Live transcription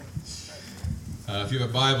If you have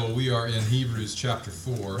a Bible, we are in Hebrews chapter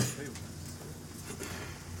 4.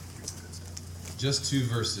 Just two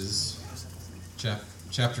verses.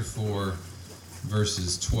 Chapter 4,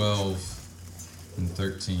 verses 12 and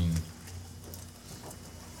 13.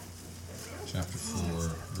 Chapter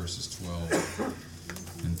 4, verses 12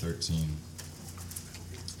 and 13.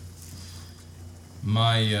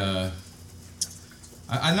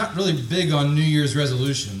 I'm not really big on New Year's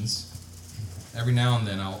resolutions. Every now and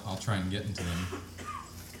then I'll try and get into them.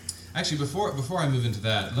 Actually, before I move into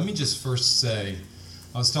that, let me just first say,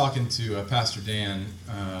 I was talking to Pastor Dan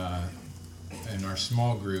in our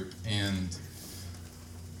small group, and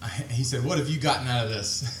he said, "What have you gotten out of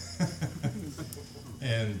this?"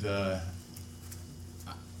 And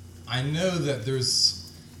I know that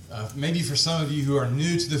there's maybe for some of you who are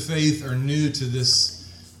new to the faith or new to this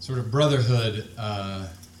sort of brotherhood,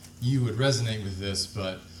 you would resonate with this,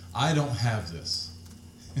 but I don't have this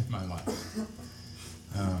in my life.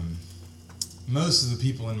 Most of the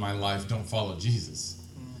people in my life don't follow Jesus.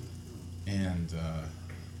 And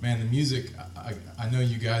man, the music, I know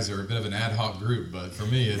you guys are a bit of an ad hoc group, but for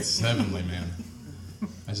me it's heavenly, man.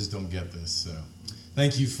 I just don't get this. So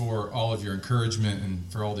thank you for all of your encouragement and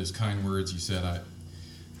for all those kind words you said.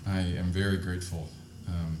 I am very grateful.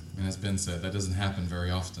 And as Ben said, that doesn't happen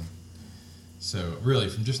very often. So really,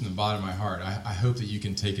 from just in the bottom of my heart, I hope that you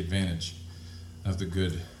can take advantage of the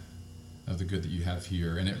good that you have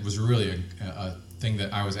here. And it was really a thing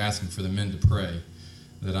that I was asking for the men to pray,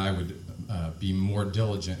 that I would be more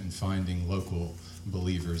diligent in finding local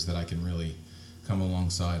believers that I can really come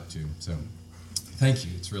alongside to. So thank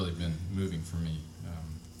you. It's really been moving for me.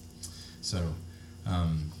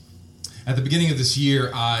 At the beginning of this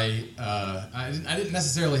year, I didn't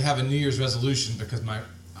necessarily have a New Year's resolution because my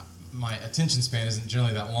attention span isn't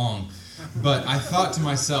generally that long, but I thought to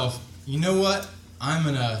myself, you know what? I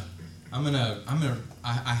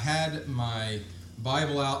had my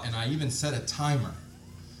Bible out and I even set a timer.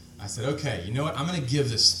 I said, okay, you know what? I'm going to give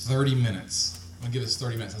this 30 minutes. I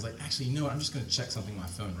was like, actually, you know what? I'm just going to check something on my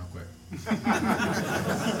phone real quick.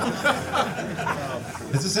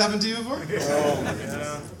 Has this happened to you before? Oh,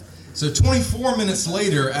 yeah. So 24 minutes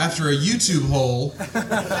later, after a YouTube hole,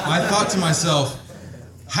 I thought to myself,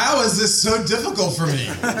 how is this so difficult for me?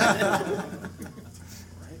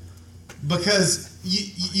 Because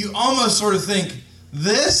you almost sort of think,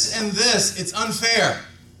 this and this, it's unfair.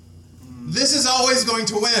 This is always going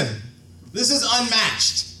to win. This is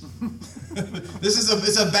unmatched.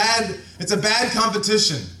 It's a bad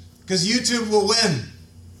competition because YouTube will win.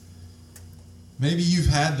 Maybe you've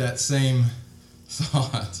had that same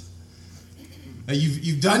thought. That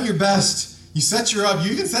you've done your best. You set your up.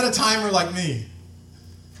 You can set a timer like me.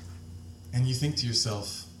 And you think to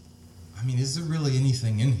yourself, I mean, is there really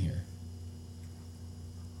anything in here?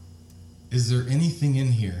 Is there anything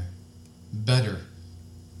in here better?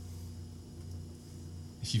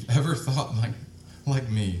 If you've ever thought like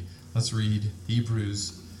me, let's read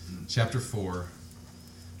Hebrews chapter 4,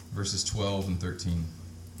 verses 12 and 13.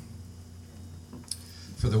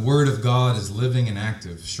 For the word of God is living and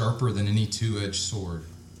active, sharper than any two-edged sword,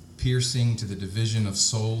 piercing to the division of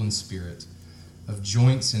soul and spirit, of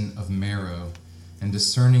joints and of marrow, and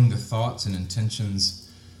discerning the thoughts and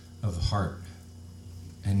intentions of the heart.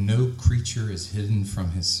 And no creature is hidden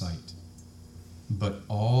from his sight, but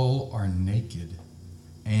all are naked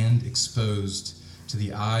and exposed to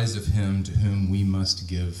the eyes of him to whom we must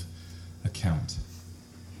give account.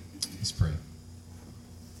 Let's pray.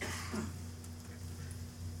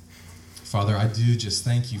 Father, I do just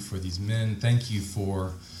thank you for these men. Thank you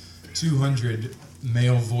for 200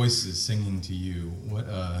 male voices singing to you. What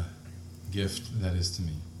a gift that is to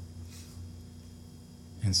me.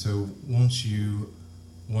 And so won't you,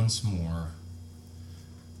 once more,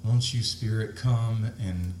 won't you, Spirit, come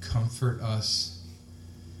and comfort us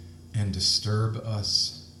and disturb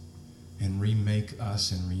us and remake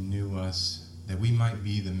us and renew us, that we might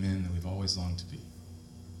be the men that we've always longed to be.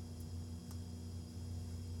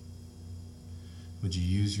 Would you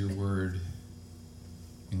use your word,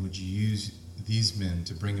 and would you use these men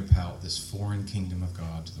to bring about this foreign kingdom of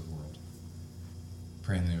God to the world?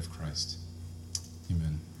 Pray in the name of Christ.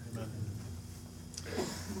 Amen.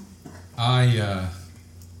 I've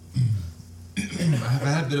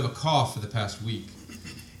had a bit of a cough for the past week,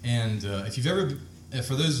 and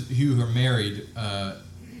for those of you who are married,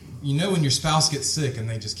 you know when your spouse gets sick and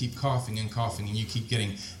they just keep coughing and coughing, and you keep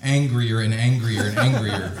getting angrier and angrier and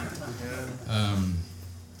angrier.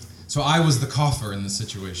 So I was the cougher in this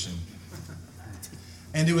situation.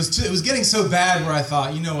 And it was getting so bad where I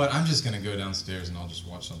thought, you know what, I'm just going to go downstairs and I'll just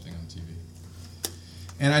watch something on TV.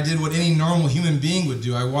 and I did what any normal human being would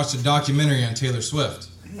do. I watched a documentary on Taylor Swift.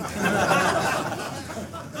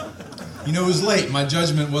 You know, it was late. My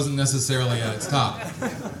judgment wasn't necessarily at its top.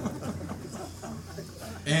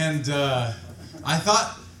 And I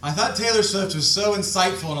thought Taylor Swift was so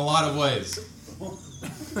insightful in a lot of ways.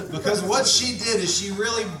 Because what she did is she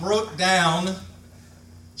really broke down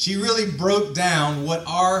what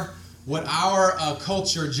our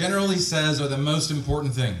culture generally says are the most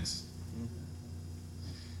important things.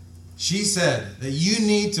 She said that you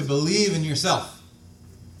need to believe in yourself.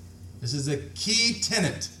 This is a key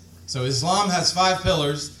tenet. So Islam has 5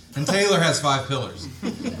 pillars, and Taylor has 5 pillars.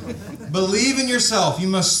 Believe in yourself. You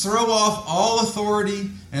must throw off all authority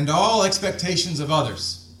and all expectations of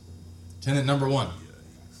others. Tenet number 1.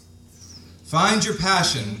 Find your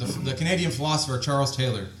passion. The Canadian philosopher Charles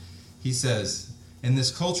Taylor, he says, in this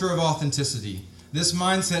culture of authenticity, this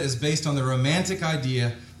mindset is based on the romantic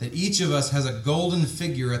idea that each of us has a golden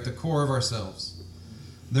figure at the core of ourselves.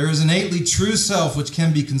 There is innately true self which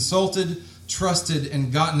can be consulted, trusted,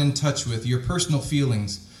 and gotten in touch with. Your personal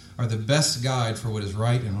feelings are the best guide for what is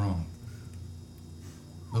right and wrong.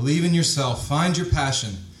 Believe in yourself. Find your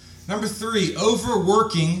passion. Number 3,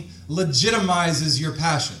 overworking legitimizes your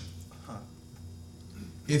passion.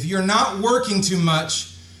 If you're not working too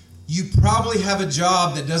much, you probably have a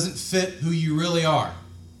job that doesn't fit who you really are,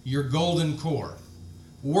 your golden core.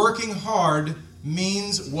 Working hard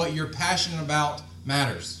means what you're passionate about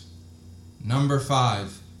matters. Number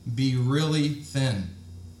 5, be really thin.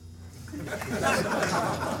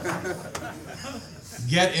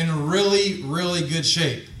 Get in really, really good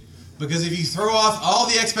shape. Because if you throw off all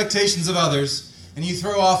the expectations of others and you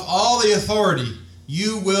throw off all the authority,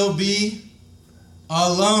 you will be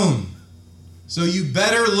alone. So you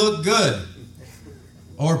better look good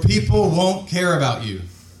or people won't care about you.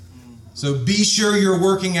 So be sure you're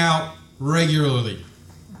working out regularly.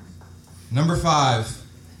 Number 5,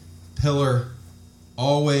 pillar,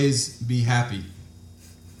 always be happy.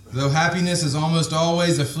 Though happiness is almost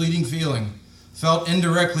always a fleeting feeling, felt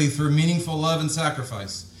indirectly through meaningful love and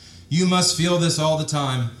sacrifice, you must feel this all the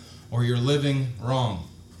time or you're living wrong.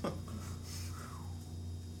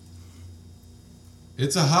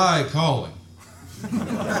 It's a high calling.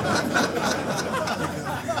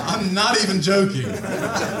 I'm not even joking.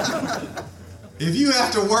 If you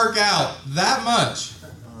have to work out that much,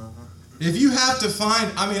 if you have to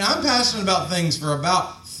find, I'm passionate about things for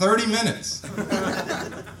about 30 minutes.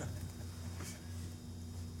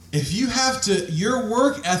 If you have to, your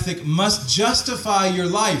work ethic must justify your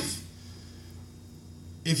life.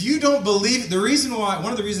 If you don't believe,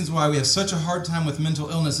 one of the reasons why we have such a hard time with mental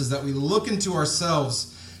illness is that we look into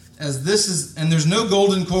ourselves as this is, and there's no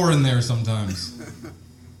golden core in there sometimes.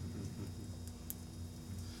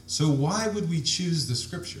 So why would we choose the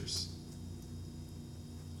scriptures?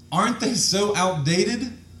 Aren't they so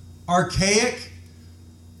outdated, archaic,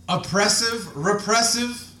 oppressive,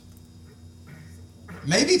 repressive?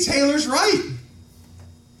 Maybe Taylor's right.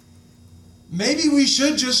 Maybe we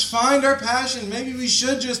should just find our passion. Maybe we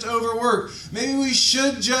should just overwork. Maybe we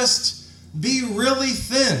should just be really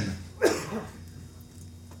thin.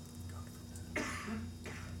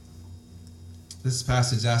 This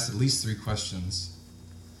passage asks at least 3 questions.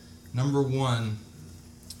 Number 1,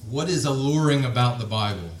 what is alluring about the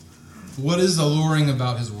Bible? What is alluring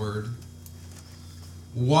about His Word?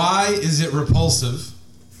 Why is it repulsive?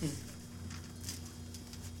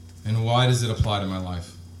 And why does it apply to my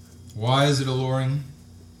life? Why is it alluring?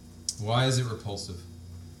 Why is it repulsive?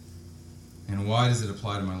 And why does it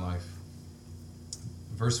apply to my life?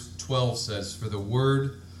 Verse 12 says, "For the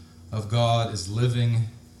Word of God is living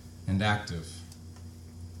and active."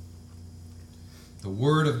 The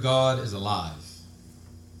Word of God is alive.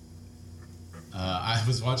 I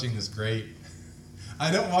was watching this great...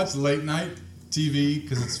 I don't watch late night TV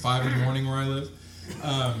because it's 5 in the morning where I live.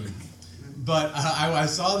 But I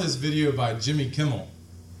saw this video by Jimmy Kimmel.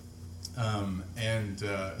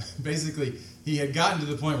 Basically, he had gotten to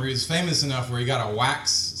the point where he was famous enough where he got a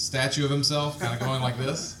wax statue of himself kind of going like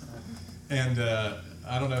this. And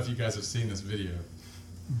I don't know if you guys have seen this video.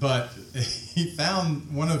 But he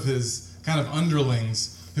found one of his kind of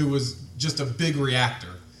underlings who was just a big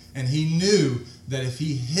reactor. And he knew that if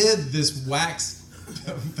he hid this wax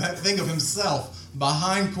thing of himself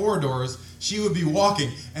behind corridors, she would be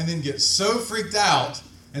walking and then get so freaked out.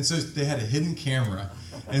 And so they had a hidden camera.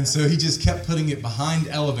 And so he just kept putting it behind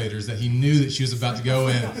elevators that he knew that she was about to go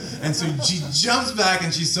in. And so she jumps back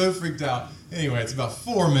and she's so freaked out. Anyway, it's about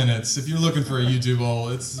 4 minutes. If you're looking for a YouTube hole,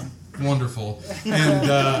 it's wonderful.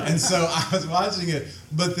 And so I was watching it,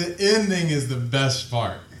 but the ending is the best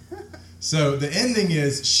part. So the ending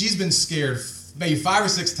is she's been scared, maybe 5 or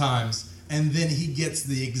 6 times, and then he gets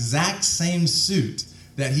the exact same suit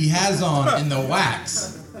that he has on in the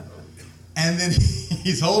wax. And then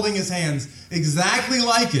he's holding his hands exactly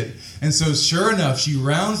like it. And so sure enough, she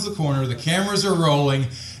rounds the corner, the cameras are rolling,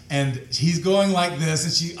 and he's going like this,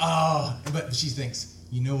 and but she thinks,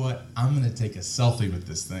 you know what? I'm going to take a selfie with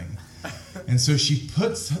this thing. And so she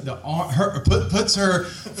puts puts her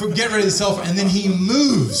get ready to selfie, and then he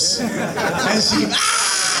moves, and she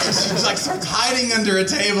like starts hiding under a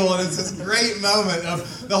table, and it's this great moment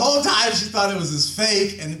of the whole time she thought it was this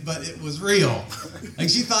fake, but it was real. Like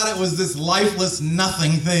she thought it was this lifeless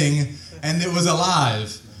nothing thing, and it was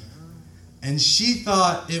alive, and she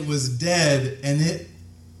thought it was dead, and it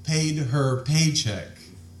paid her paycheck.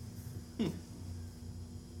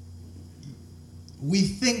 We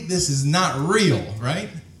think this is not real, right?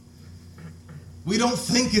 We don't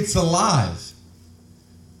think it's alive.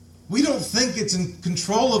 We don't think it's in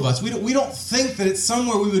control of us. We don't think that it's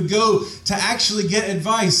somewhere we would go to actually get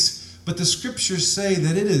advice. But the scriptures say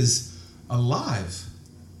that it is alive.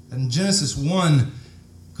 In Genesis 1,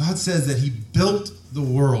 God says that he built the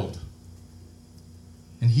world.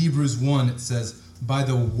 In Hebrews 1, it says, by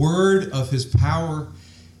the word of his power,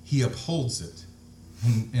 he upholds it.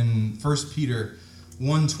 In 1 Peter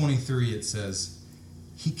 1:23, it says,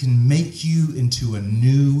 he can make you into a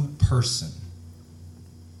new person.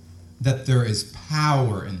 That there is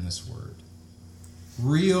power in this word.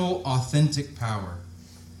 Real, authentic power.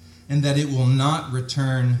 And that it will not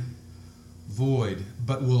return void,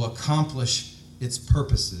 but will accomplish its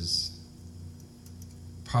purposes.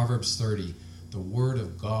 Proverbs 30, the word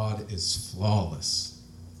of God is flawless.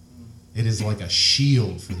 It is like a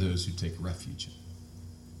shield for those who take refuge in it.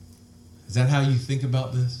 Is that how you think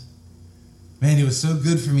about this? Man, it was so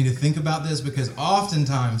good for me to think about this because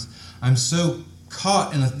oftentimes I'm so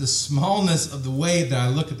caught in the smallness of the way that I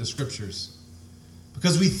look at the scriptures.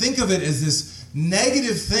 Because we think of it as this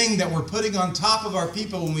negative thing that we're putting on top of our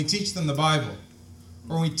people when we teach them the Bible.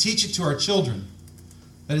 Or when we teach it to our children.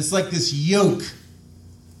 That it's like this yoke.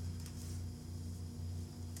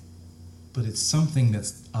 But it's something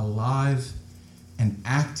that's alive and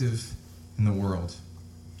active in the world.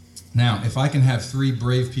 Now, if I can have 3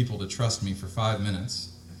 brave people to trust me for 5 minutes,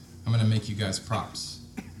 I'm going to make you guys props.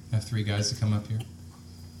 I have 3 guys to come up here.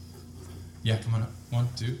 Yeah, come on up. 1,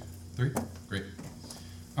 2, 3. Great.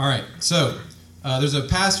 All right. So there's a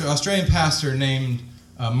pastor, Australian pastor named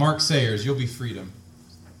Mark Sayers. You'll be freedom.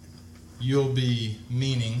 You'll be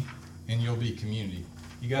meaning, and you'll be community.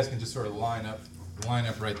 You guys can just sort of line up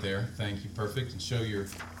right there. Thank you. Perfect. And show your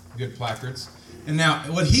good placards. And now,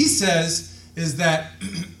 what he says is that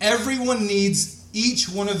everyone needs each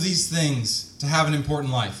one of these things to have an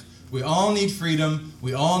important life. We all need freedom,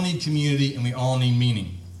 we all need community, and we all need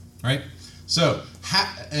meaning, right? So,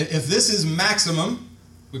 if this is maximum,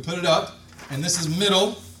 we put it up, and this is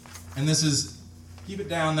middle, and this is, keep it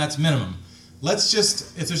down, that's minimum. Let's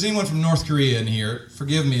just, if there's anyone from North Korea in here,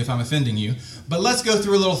 forgive me if I'm offending you, but let's go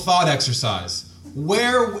through a little thought exercise.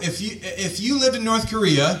 If you lived in North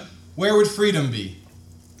Korea, where would freedom be?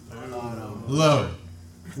 Low.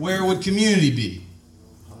 Where would community be?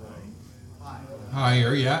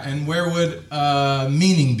 Higher, yeah. And where would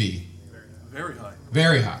meaning be? Very high.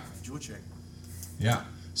 Very high. Juche. Yeah.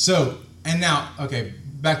 So, and now, okay,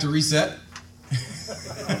 back to reset.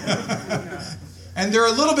 And they're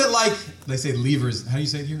a little bit like, they say levers. How do you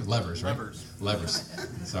say it here? Levers, right? Levers.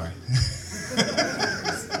 Sorry.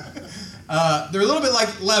 They're a little bit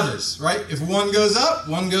like levers, right? If one goes up,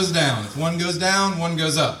 one goes down. If one goes down, one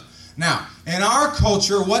goes up. Now, in our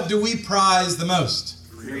culture, what do we prize the most?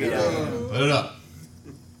 Freedom. Put it up.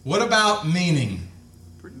 What about meaning?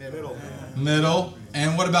 Middle.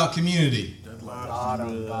 And what about community?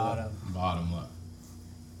 Bottom. Bottom left.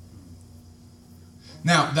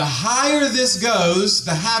 Now, the higher this goes,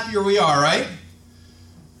 the happier we are, right?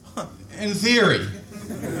 In theory.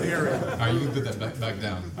 All right, you can put that back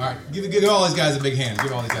down. All right, give all these guys a big hand.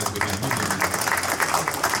 Give all these guys a big hand.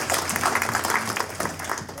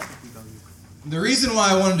 The reason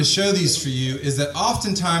why I wanted to show these for you is that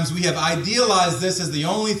oftentimes we have idealized this as the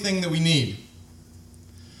only thing that we need.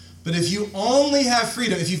 But if you only have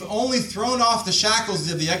freedom, if you've only thrown off the shackles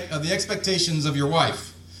of the expectations of your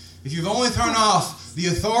wife, if you've only thrown off the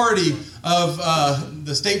authority of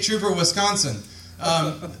the state trooper of Wisconsin,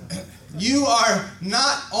 you're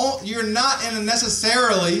not in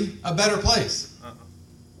necessarily a better place.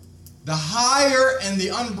 The higher and the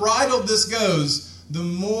unbridled this goes, the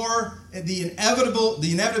more the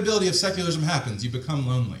inevitability of secularism happens. You become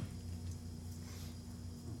lonely.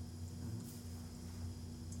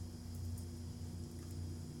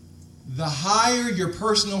 The higher your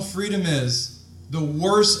personal freedom is, the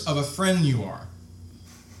worse of a friend you are.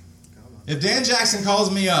 If Dan Jackson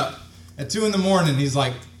calls me up at 2 a.m, he's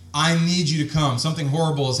like, I need you to come. Something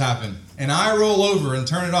horrible has happened. And I roll over and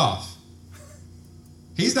turn it off.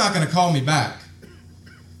 He's not going to call me back.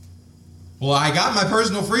 Well, I got my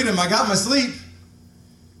personal freedom. I got my sleep.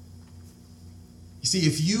 You see,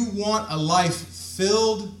 if you want a life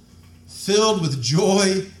filled with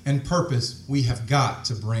joy and purpose, we have got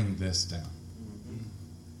to bring this down.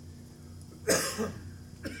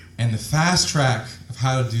 And the fast track of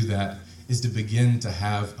how to do that is to begin to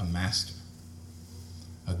have a master.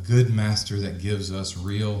 A good master that gives us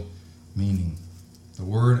real meaning. The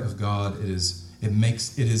Word of God, it is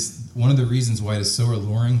one of the reasons why it is so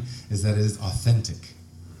alluring is that it is authentic.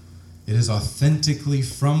 It is authentically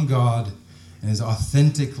from God and is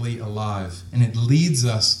authentically alive. And it leads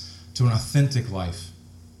us to an authentic life.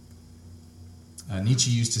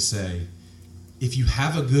 Nietzsche used to say, if you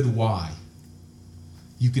have a good why,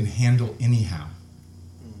 you can handle anyhow.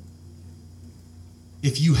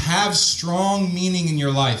 If you have strong meaning in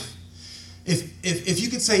your life, if you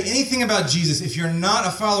could say anything about Jesus, if you're not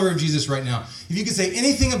a follower of Jesus right now, if you could say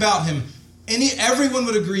anything about him, everyone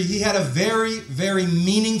would agree he had a very, very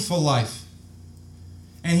meaningful life.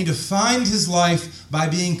 And he defined his life by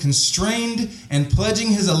being constrained and pledging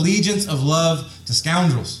his allegiance of love to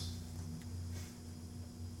scoundrels.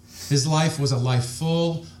 His life was a life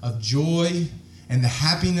full of joy and the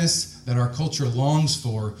happiness that our culture longs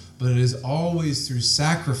for, but it is always through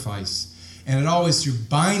sacrifice and it always through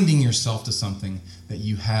binding yourself to something that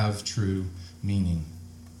you have true meaning.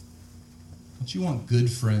 Don't you want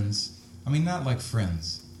good friends? I mean, not like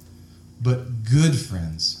friends, but good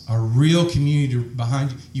friends, a real community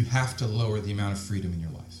behind you. You have to lower the amount of freedom in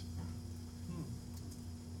your life.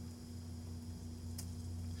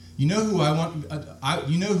 You know who I want?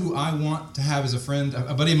 You know who I want to have as a friend?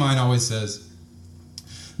 A buddy of mine always says,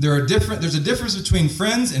 there's a difference between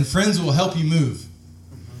friends and friends who will help you move.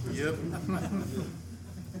 Yep.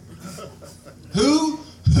 Who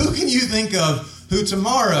can you think of who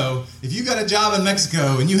tomorrow, if you got a job in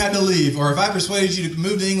Mexico and you had to leave, or if I persuaded you to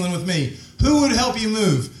move to England with me, who would help you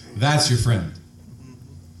move? That's your friend.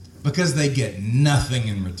 Because they get nothing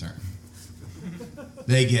in return.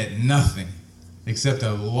 They get nothing except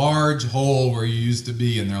a large hole where you used to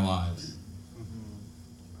be in their lives.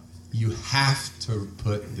 You have to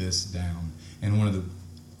put this down. And one of the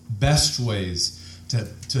best ways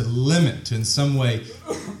to limit, to in some way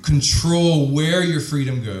control where your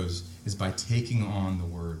freedom goes is by taking on the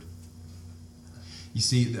Word. You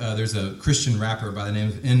see, there's a Christian rapper by the name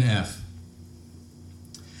of NF.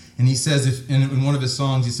 And he says, in one of his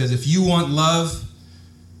songs, he says, if you want love,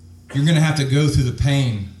 you're going to have to go through the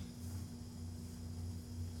pain.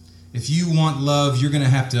 If you want love, you're going to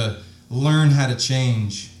have to learn how to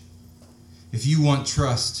change. If you want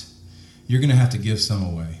trust, you're going to have to give some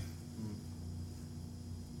away.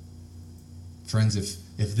 Friends, if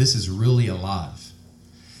this is really alive,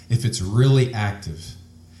 if it's really active,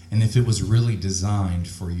 and if it was really designed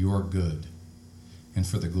for your good and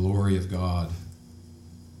for the glory of God,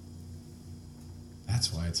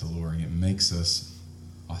 that's why it's alluring. It makes us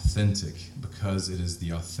authentic because it is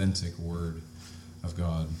the authentic Word of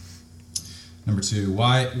God. Number 2,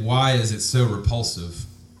 why is it so repulsive?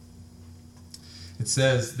 It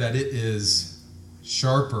says that it is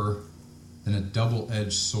sharper than a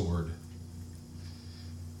double-edged sword,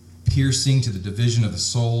 piercing to the division of the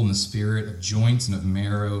soul and the spirit, of joints and of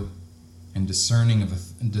marrow, and discerning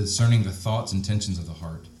the thoughts and intentions of the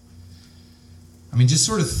heart. I mean, just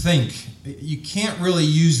sort of think. You can't really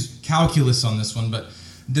use calculus on this one, but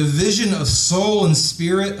division of soul and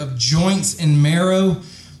spirit, of joints and marrow,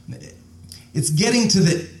 it's getting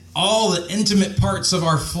to all the intimate parts of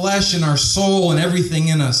our flesh and our soul and everything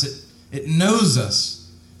in us. It knows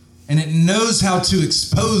us, and it knows how to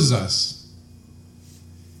expose us.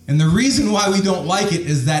 And the reason why we don't like it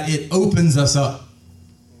is that it opens us up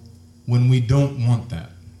when we don't want that.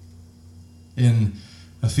 In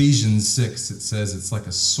Ephesians 6, it says it's like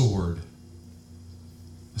a sword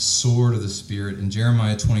of the Spirit. In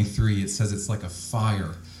Jeremiah 23, it says it's like a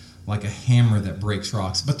fire, like a hammer that breaks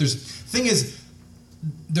rocks. But there's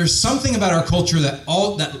something about our culture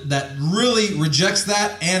that really rejects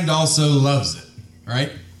that and also loves it,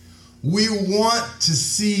 right? We want to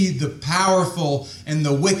see the powerful and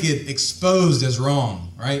the wicked exposed as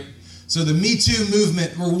wrong, right? So the Me Too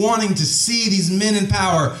movement, we're wanting to see these men in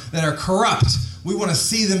power that are corrupt. We want to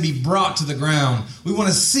see them be brought to the ground. We want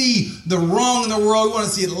to see the wrong in the world. We want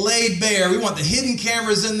to see it laid bare. We want the hidden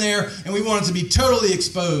cameras in there, and we want it to be totally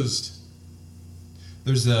exposed.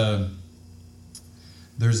 There's a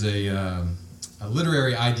a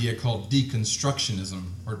literary idea called deconstructionism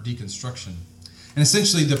or deconstruction. And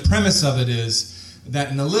essentially the premise of it is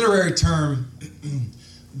that in a literary term,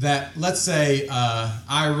 that let's say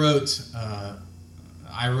I wrote a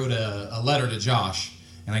letter to Josh,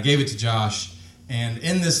 and I gave it to Josh, and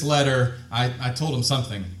in this letter I told him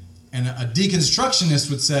something. And a deconstructionist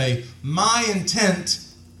would say, my intent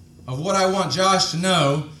of what I want Josh to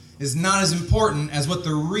know is not as important as what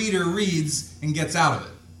the reader reads and gets out of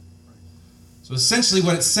it. So essentially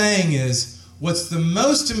what it's saying is, what's the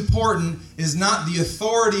most important is not the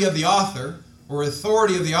authority of the author or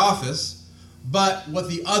authority of the office, but what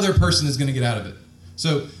the other person is going to get out of it.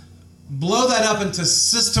 So blow that up into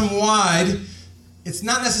system-wide. It's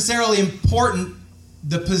not necessarily important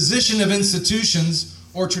the position of institutions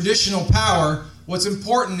or traditional power. What's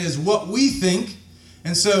important is what we think.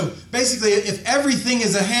 And so basically, if everything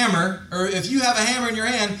is a hammer, or if you have a hammer in your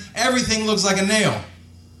hand, everything looks like a nail.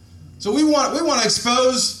 So we want to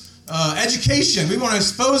expose education. We want to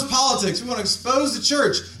expose politics. We want to expose the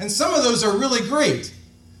church. And some of those are really great.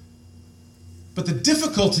 But the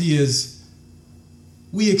difficulty is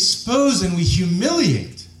we expose and we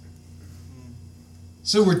humiliate.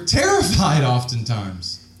 So we're terrified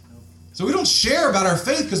oftentimes. So we don't share about our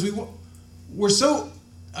faith because we're so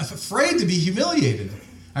afraid to be humiliated.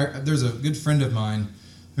 There's a good friend of mine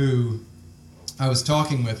who I was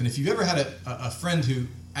talking with, and if you've ever had a friend who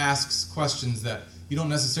asks questions that you don't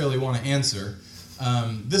necessarily want to answer,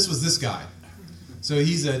 this was this guy. So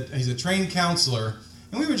he's a trained counselor,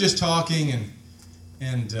 and we were just talking,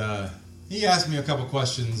 and he asked me a couple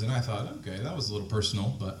questions, and I thought, okay, that was a little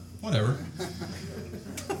personal, but whatever.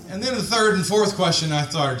 And then the third and fourth question, I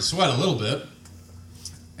started to sweat a little bit.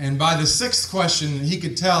 And by the sixth question, he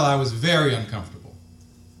could tell I was very uncomfortable.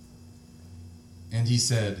 And he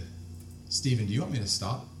said, Stephen, do you want me to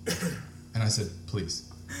stop? And I said, please.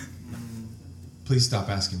 Please stop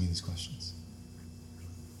asking me these questions.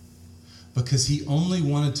 Because he only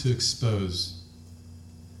wanted to expose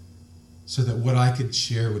so that what I could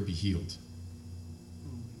share would be healed.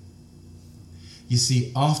 You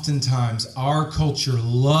see, oftentimes our culture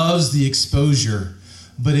loves the exposure,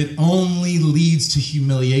 but it only leads to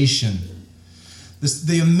humiliation.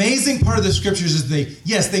 The amazing part of the scriptures is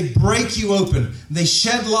they break you open. They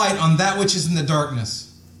shed light on that which is in the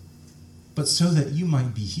darkness, but so that you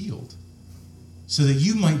might be healed, so that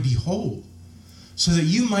you might be whole, so that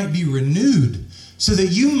you might be renewed, so that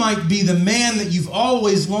you might be the man that you've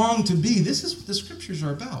always longed to be. This is what the scriptures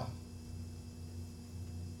are about.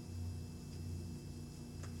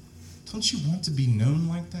 Don't you want to be known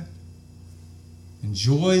like that?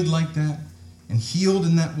 Enjoyed like that? And healed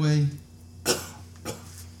in that way?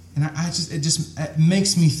 And it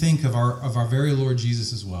makes me think of our very Lord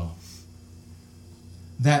Jesus as well.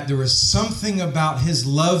 That there was something about his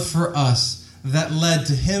love for us that led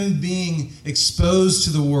to him being exposed to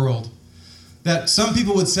the world. That some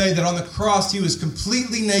people would say that on the cross he was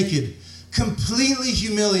completely naked, completely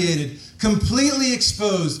humiliated, completely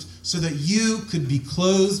exposed, so that you could be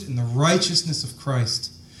clothed in the righteousness of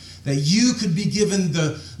Christ. That you could be given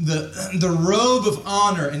the robe of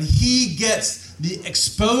honor, and he gets the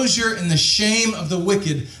exposure and the shame of the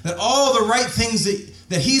wicked. That all the right things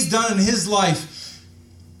that he's done in his life,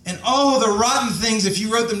 and all the rotten things, if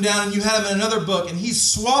you wrote them down and you had them in another book, and he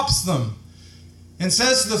swaps them and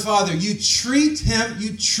says to the Father, you treat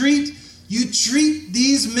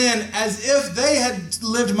these men as if they had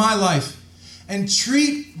lived my life. And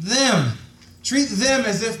treat them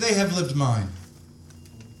as if they have lived mine.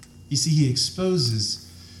 You see, he exposes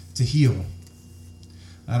to heal.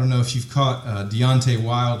 I don't know if you've caught Deontay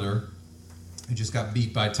Wilder, who just got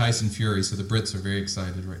beat by Tyson Fury, so the Brits are very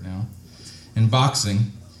excited right now in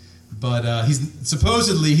boxing. But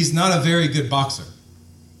he's not a very good boxer.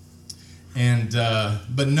 And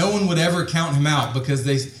but no one would ever count him out because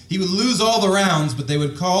he would lose all the rounds, but they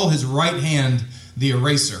would call his right hand the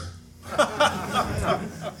eraser.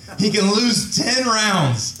 He can lose 10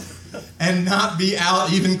 rounds and not be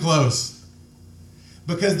out even close.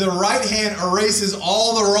 Because the right hand erases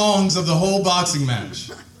all the wrongs of the whole boxing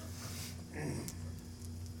match.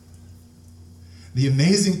 The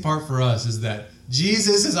amazing part for us is that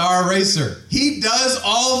Jesus is our eraser. He does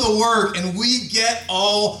all the work and we get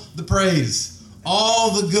all the praise,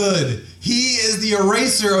 all the good. He is the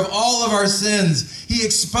eraser of all of our sins. He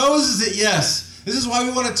exposes it, yes. This is why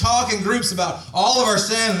we want to talk in groups about all of our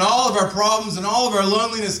sin and all of our problems and all of our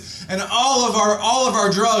loneliness and all of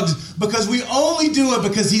our drugs, because we only do it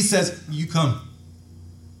because he says, you come.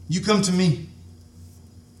 You come to me.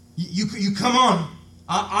 You come on.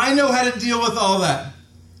 I know how to deal with all that.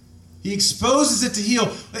 He exposes it to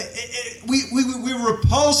heal. We're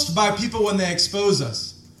repulsed by people when they expose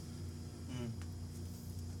us.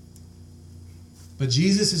 But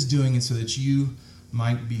Jesus is doing it so that you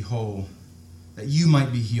might be whole, that you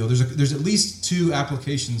might be healed. There's at least two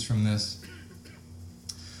applications from this.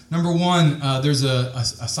 Number one, there's a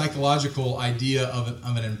psychological idea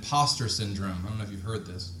of an imposter syndrome. I don't know if you've heard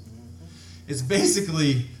this. It's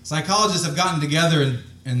basically, psychologists have gotten together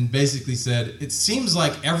and basically said, it seems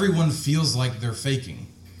like everyone feels like they're faking.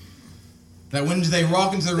 That when they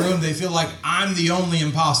walk into the room, they feel like I'm the only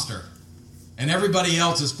imposter and everybody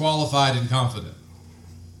else is qualified and confident.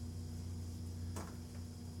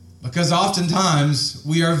 Because oftentimes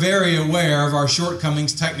we are very aware of our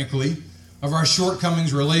shortcomings technically, of our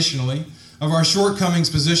shortcomings relationally, of our shortcomings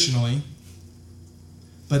positionally.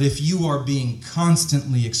 But if you are being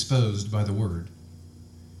constantly exposed by the Word,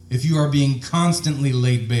 if you are being constantly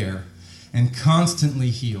laid bare and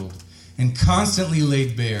constantly healed and constantly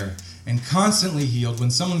laid bare and constantly healed,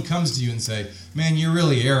 when someone comes to you and say, man, you're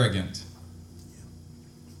really arrogant,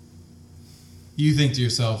 you think to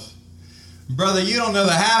yourself, brother, you don't know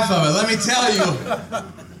the half of it. Let me tell you.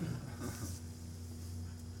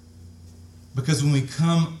 Because when we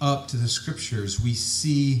come up to the Scriptures, we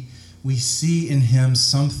see in Him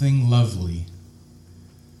something lovely.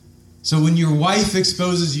 So when your wife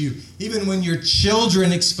exposes you, even when your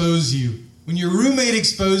children expose you, when your roommate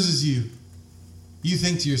exposes you, you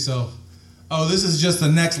think to yourself, oh, this is just the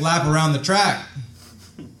next lap around the track.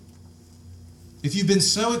 If you've been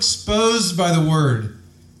so exposed by the Word,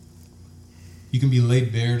 you can be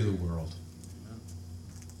laid bare to the world.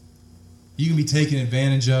 You can be taken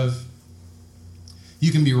advantage of.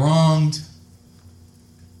 You can be wronged.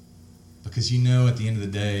 Because you know at the end of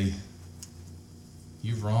the day,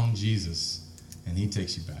 you've wronged Jesus, and He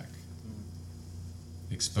takes you back.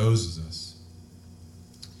 Exposes us.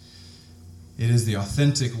 It is the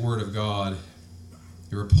authentic Word of God.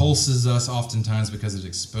 It repulses us oftentimes because it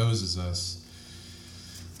exposes us.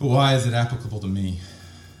 But why is it applicable to me?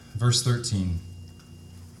 Verse 13.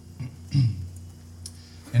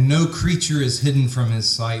 And no creature is hidden from His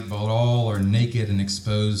sight, but all are naked and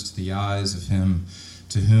exposed to the eyes of Him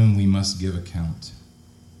to whom we must give account.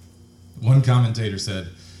 One commentator said,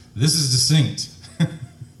 this is distinct.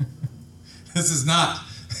 This is not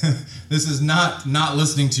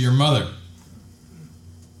listening to your mother.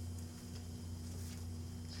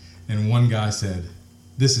 And one guy said,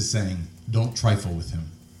 this is saying, don't trifle with Him.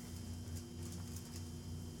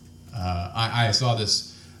 I saw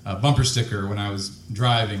this bumper sticker when I was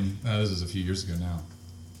driving. This was a few years ago now.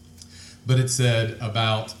 But it said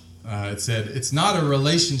it's not a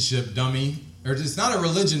relationship dummy, or it's not a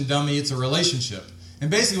religion dummy, it's a relationship. And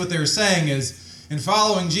basically what they were saying is, in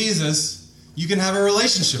following Jesus, you can have a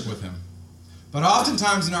relationship with Him. But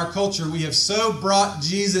oftentimes in our culture, we have so brought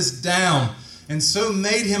Jesus down and so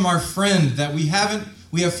made Him our friend that we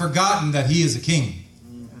have forgotten that He is a king,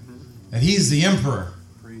 that He's the emperor,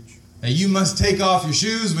 that you must take off your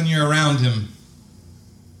shoes when you're around Him.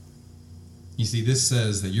 You see, this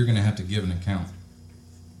says that you're going to have to give an account.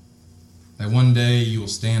 That one day you will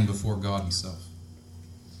stand before God Himself.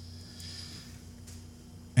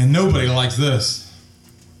 And nobody likes this.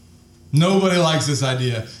 Nobody likes this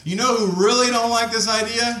idea. You know who really don't like this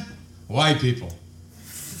idea? White people.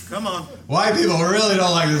 Come on. White people really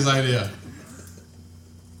don't like this idea.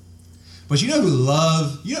 But you know who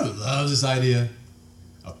loves this idea?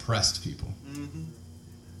 Oppressed people. Mm-hmm.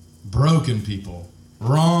 Broken people.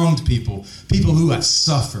 Wronged people. People who have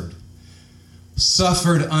suffered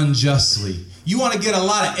unjustly. You want to get a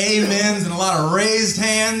lot of amens and a lot of raised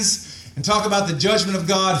hands and talk about the judgment of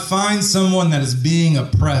God? Find someone that is being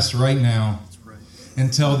oppressed right now. That's right.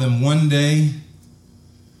 And tell them one day,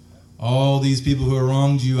 all these people who have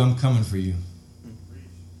wronged you, I'm coming for you.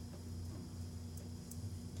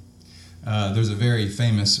 There's a very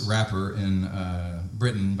famous rapper in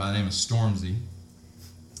Britain by the name of Stormzy.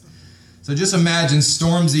 So just imagine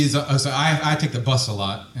Stormzy is... so I take the bus a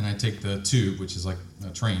lot, and I take the tube, which is like a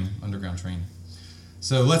train, underground train.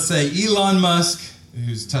 So let's say Elon Musk,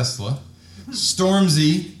 who's Tesla,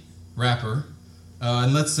 Stormzy, rapper,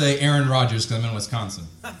 and let's say Aaron Rodgers, because I'm in Wisconsin.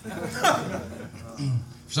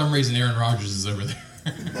 For some reason, Aaron Rodgers is over there.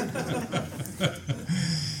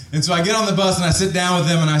 And so I get on the bus and I sit down with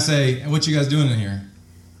them and I say, what you guys doing in here?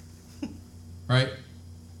 Right?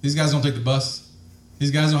 These guys don't take the bus.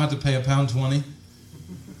 These guys don't have to pay £1.20.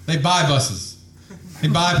 They buy buses. They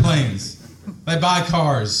buy planes. They buy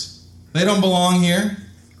cars. They don't belong here.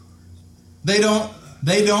 They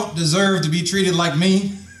don't deserve to be treated like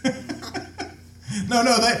me. No,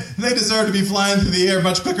 they deserve to be flying through the air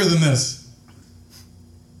much quicker than this.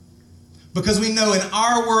 Because we know in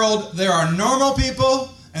our world there are normal people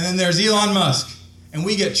and then there's Elon Musk. And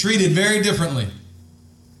we get treated very differently.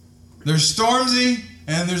 There's Stormzy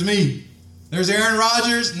and there's me. There's Aaron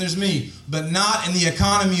Rodgers and there's me. But not in the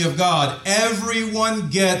economy of God. Everyone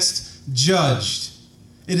gets judged.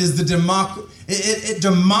 It is it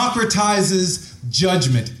democratizes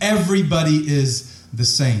judgment. Everybody is the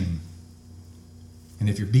same. And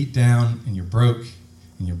if you're beat down and you're broke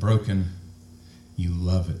and you're broken, you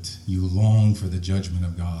love it. You long for the judgment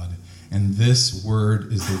of God. And this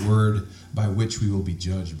word is the word by which we will be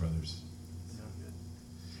judged, brothers.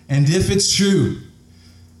 And if it's true,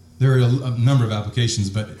 there are a number of applications,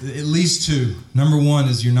 but at least two. Number one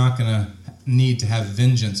is you're not going to need to have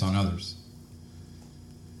vengeance on others.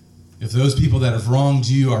 If those people that have wronged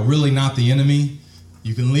you are really not the enemy,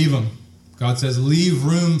 you can leave them. God says, leave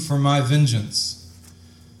room for my vengeance,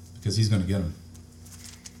 because he's going to get them.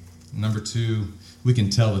 Number two, we can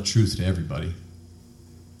tell the truth to everybody.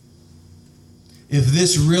 If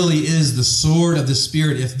this really is the sword of the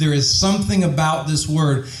Spirit, if there is something about this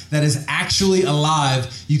word that is actually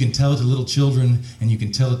alive, you can tell it to little children and you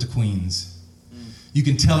can tell it to queens. You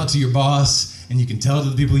can tell it to your boss and you can tell it to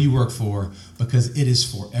the people you work for, because it is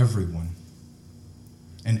for everyone.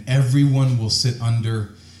 And everyone will sit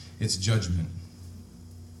under its judgment.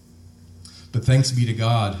 But thanks be to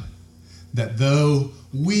God that though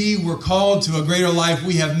we were called to a greater life,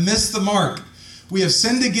 we have missed the mark. We have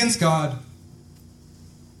sinned against God.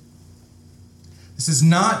 This is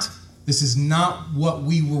not what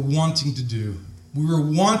we were wanting to do. We were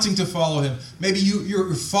wanting to follow him. Maybe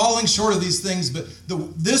you're falling short of these things, but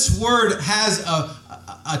this word has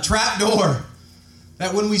a trap door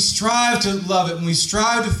that when we strive to love it, when we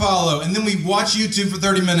strive to follow, and then we watch YouTube for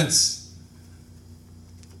 30 minutes,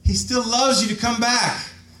 he still loves you to come back,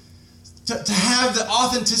 to have the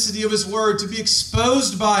authenticity of his word, to be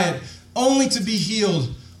exposed by it, only to be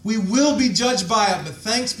healed. We will be judged by it, but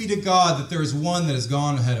thanks be to God that there is one that has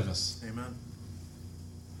gone ahead of us. Amen.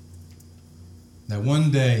 That one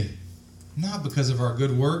day, not because of our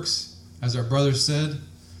good works, as our brother said,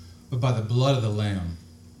 but by the blood of the Lamb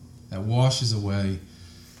that washes away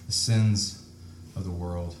the sins of the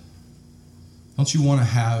world. Don't you want to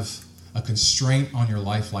have a constraint on your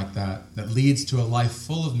life like that leads to a life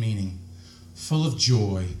full of meaning, full of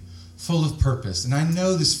joy, full of purpose? And I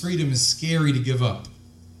know this freedom is scary to give up.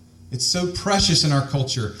 It's so precious in our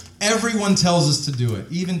culture. Everyone tells us to do it,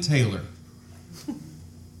 even Taylor.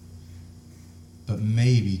 But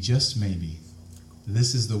maybe, just maybe,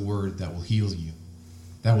 this is the word that will heal you,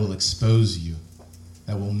 that will expose you,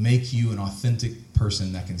 that will make you an authentic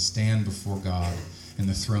person that can stand before God in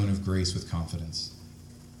the throne of grace with confidence.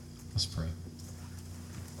 Let's pray.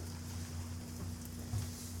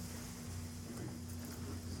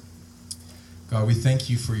 God, we thank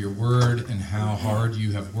you for your word and how hard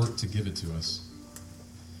you have worked to give it to us.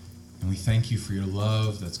 And we thank you for your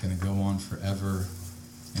love that's going to go on forever.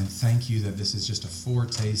 And thank you that this is just a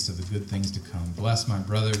foretaste of the good things to come. Bless my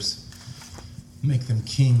brothers. Make them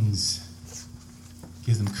kings.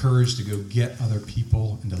 Give them courage to go get other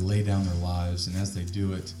people and to lay down their lives. And as they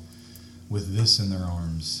do it, with this in their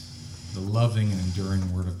arms, the loving and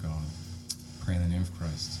enduring word of God. Pray in the name of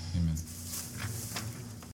Christ. Amen.